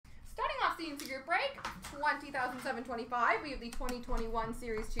16 figure break, 20,725. We have the 2021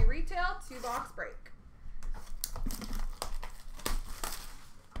 Series 2 retail 2-box break.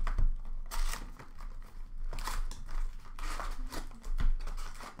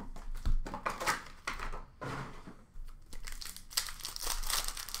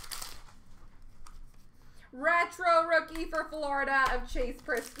 Retro rookie for Florida of Chase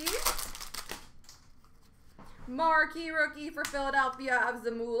Prisky. Marquee rookie for Philadelphia of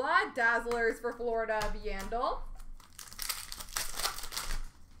Zamula. Dazzlers for Florida of Yandel.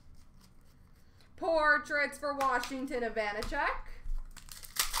 Portraits for Washington of Vanacek.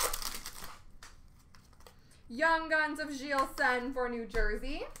 Young Guns of Gilles Sen for New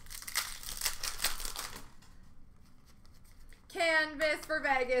Jersey. Canvas for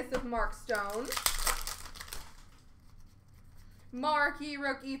Vegas of Mark Stone. Marquee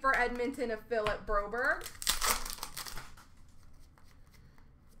rookie for Edmonton of Philip Broberg.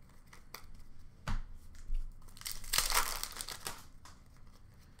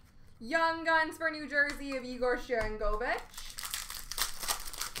 Young Guns for New Jersey of Igor Sharangovich.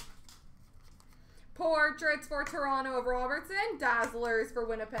 Portraits for Toronto of Robertson. Dazzlers for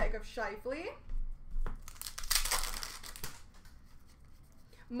Winnipeg of Scheifele.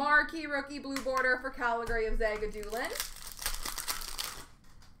 Marquee rookie blue border for Calgary of Zagadulin.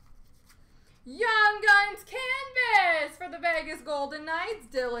 Young Guns canvas for the Vegas Golden Knights,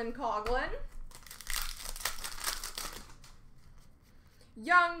 Dylan Coghlan.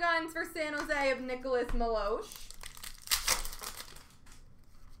 Young Guns for San Jose of Nicholas Milosh.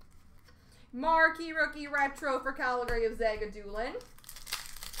 Marquee rookie retro for Calgary of Zagadulin.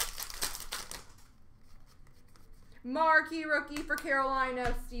 Marquee rookie for Carolina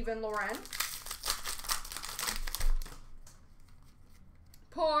of Steven Laurent.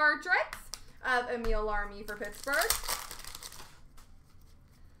 Portraits of Emil Larmy for Pittsburgh.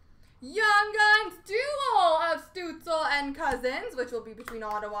 Young Guns duel of Stutzel and Cousins, which will be between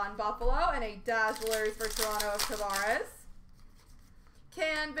Ottawa and Buffalo, and a Dazzlers for Toronto of Tavares.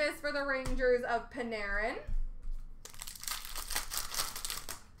 Canvas for the Rangers of Panarin.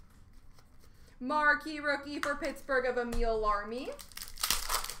 Marquee rookie for Pittsburgh of Emil Larmy.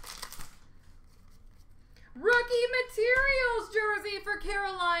 Rookie Materials jersey for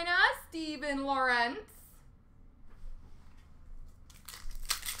Carolina, Steven Laurent.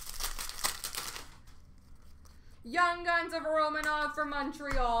 Young Guns of Romanov for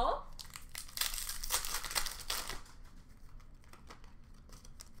Montreal.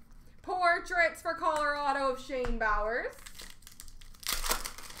 Portraits for Colorado of Shane Bowers.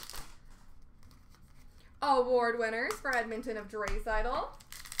 Award winners for Edmonton of Draisaitl.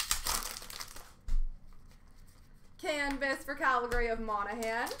 Canvas for Calgary of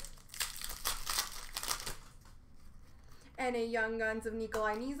Monahan. And a Young Guns of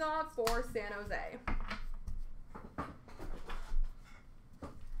Nikolai Nizov for San Jose.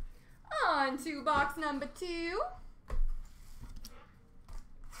 On to box number 2.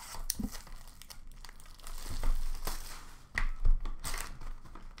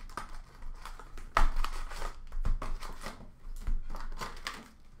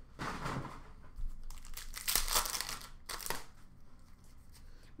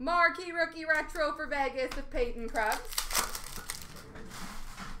 Marquee rookie retro for Vegas of Peyton Krebs.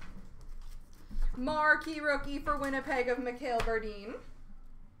 Marquee rookie for Winnipeg of Mikhail Berdin.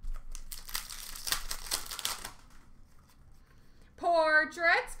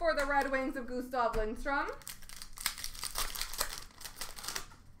 Portraits for the Red Wings of Gustav Lindstrom.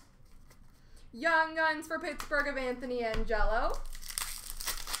 Young Guns for Pittsburgh of Anthony Angelo.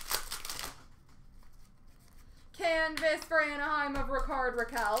 Canvas for Anaheim of Ricard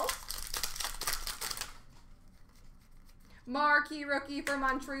Raquel. Marquee rookie for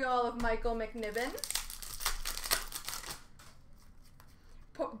Montreal of Michael McNiven.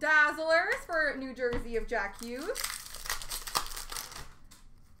 Dazzlers for New Jersey of Jack Hughes.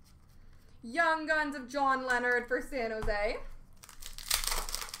 Young Guns of John Leonard for San Jose.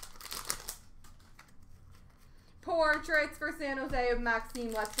 Portraits for San Jose of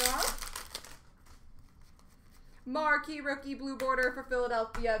Maxime Letron. Marquee rookie blue border for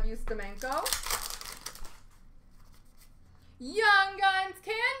Philadelphia of Ustimenko. Young Guns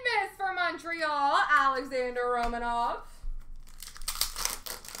canvas for Montreal, Alexander Romanov.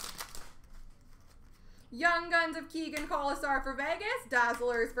 Young Guns of Keegan Colasar for Vegas,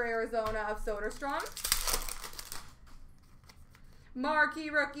 Dazzlers for Arizona of Soderstrom. Marquee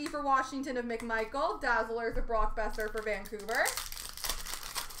rookie for Washington of McMichael, Dazzlers of Brock Besser for Vancouver.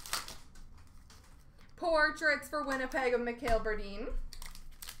 Portraits for Winnipeg of Mikhail Berdin.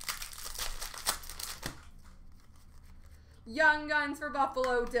 Young Guns for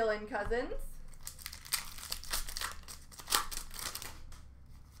Buffalo, Dylan Cousins.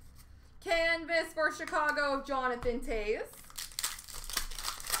 Canvas for Chicago, Jonathan Taves.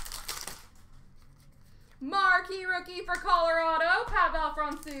 Marquee rookie for Colorado, Pavel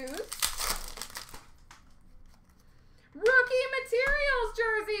Francouz. Rookie Materials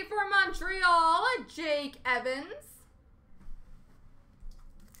jersey for Montreal, Jake Evans.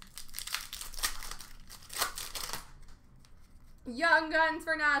 Young Guns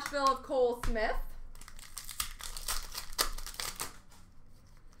for Nashville of Cole Smith.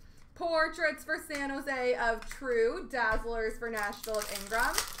 Portraits for San Jose of True, Dazzlers for Nashville of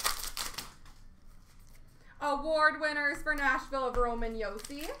Ingram. Award winners for Nashville of Roman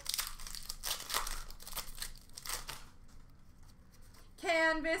Josi.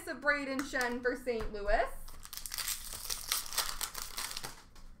 Canvas of Braden Shen for St. Louis.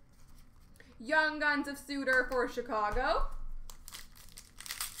 Young Guns of Suter for Chicago.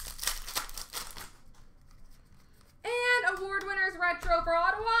 And award winners retro for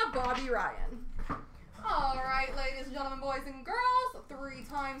Ottawa, Bobby Ryan. All right, ladies and gentlemen, boys and girls, 3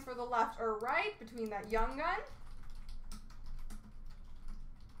 times for the left or right between that Young Gun.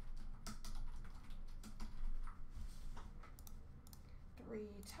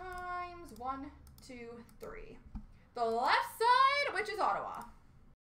 Three times, 1, 2, 3. The left side, which is Ottawa.